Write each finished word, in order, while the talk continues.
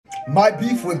my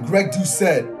beef with Greg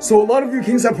Doucette. So a lot of you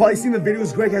kings have probably seen the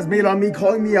videos Greg has made on me,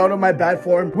 calling me out on my bad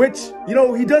form, which, you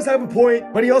know, he does have a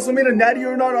point, but he also made a natty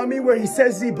or not on me where he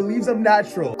says he believes I'm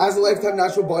natural. As a lifetime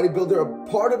natural bodybuilder,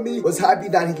 a part of me was happy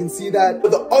that he can see that, but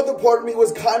the other part of me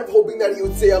was kind of hoping that he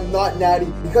would say I'm not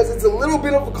natty, because it's a little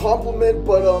bit of a compliment,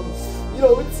 but you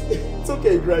know, it's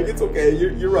okay, Greg, it's okay,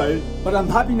 you're right. But I'm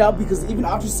happy now because even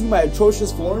after seeing my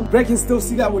atrocious form, Greg can still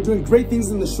see that we're doing great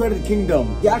things in the shredded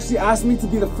kingdom. He actually asked me to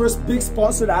be the first big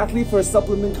sponsored athlete for a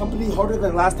supplement company harder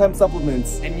than Last Time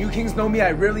Supplements. And you kings know me,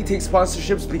 I rarely take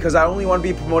sponsorships because I only want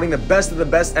to be promoting the best of the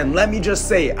best. And let me just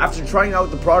say, after trying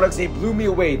out the products, they blew me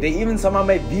away. They even somehow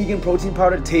made vegan protein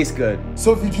powder taste good.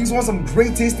 So if you kings want some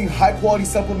great tasting, high quality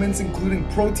supplements, including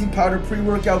protein powder,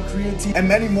 pre-workout, creatine, and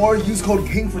many more, use code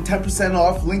KING for 10%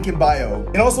 off, link in bio.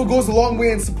 It also goes a long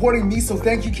way in supporting me, so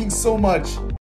thank you kings so much.